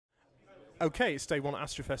Okay, it's day one at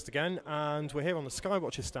AstroFest again, and we're here on the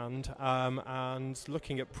Skywatcher stand and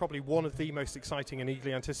looking at probably one of the most exciting and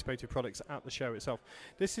eagerly anticipated products at the show itself.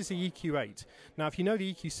 This is the EQ8. Now, if you know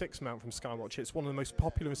the EQ6 mount from Skywatcher, it's one of the most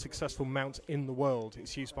popular and successful mounts in the world.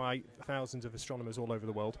 It's used by thousands of astronomers all over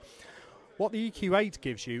the world. What the EQ8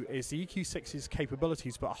 gives you is the EQ6's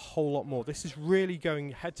capabilities, but a whole lot more. This is really going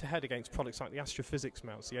head-to-head against products like the astrophysics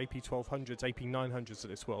mounts, the AP1200s, AP900s of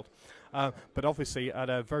this world, but obviously at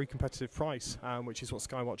a very competitive price, which is what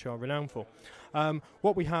Skywatcher are renowned for.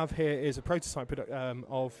 What we have here is a prototype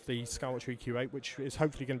of the Skywatcher EQ8, which is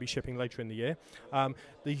hopefully going to be shipping later in the year.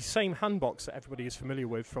 The same handbox that everybody is familiar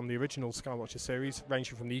with from the original Skywatcher series,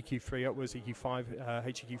 ranging from the EQ3 upwards, EQ5,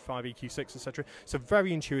 HEQ5, EQ6, etc. So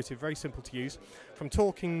very intuitive, very simple to use. From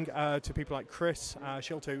talking to people like Chris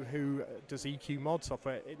Shilto, who does EQ mod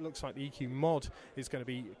software, it looks like the EQ mod is going to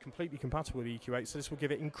be completely compatible with the EQ8, so this will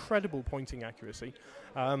give it incredible pointing accuracy.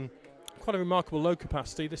 Quite a remarkable low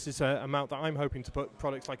capacity. This is a mount that I'm hoping to put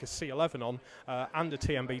products like a C11 on and a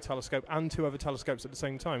TMB telescope and two other telescopes at the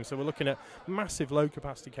same time. So we're looking at massive low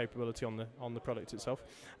capacity capability on the product itself,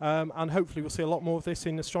 and hopefully we'll see a lot more of this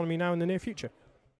in Astronomy Now in the near future.